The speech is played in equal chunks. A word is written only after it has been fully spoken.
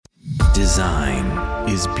Design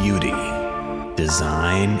is beauty.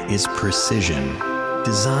 Design is precision.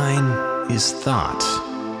 Design is thought.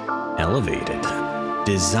 Elevated.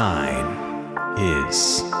 Design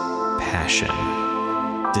is passion.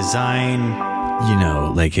 Design,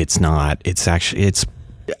 like it's not. It's actually,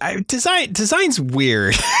 design's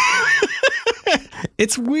weird.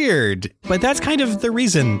 It's weird, but that's kind of the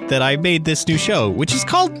reason that I made this new show, which is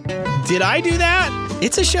called Did I Do That?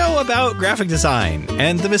 It's a show about graphic design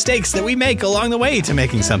and the mistakes that we make along the way to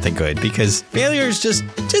making something good, because failure is just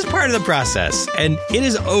part of the process, and it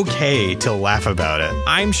is okay to laugh about it.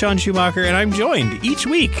 I'm Sean Schumacher, and I'm joined each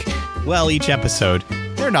episode,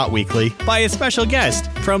 they're not weekly, by a special guest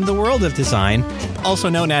from the world of design, also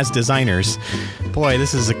known as designers. Boy,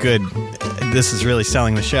 this is really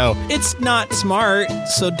selling the show. It's not smart,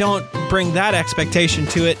 so don't bring that expectation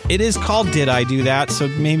to it. It is called Did I Do That? So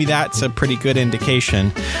maybe that's a pretty good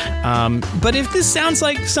indication. But if this sounds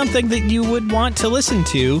like something that you would want to listen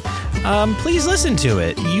to, please listen to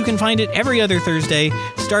it. You can find it every other Thursday,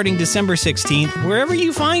 starting December 16th, wherever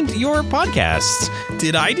you find your podcasts.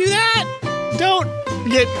 Did I do that?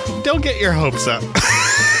 Don't get your hopes up.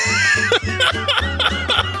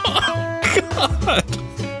 Oh, God.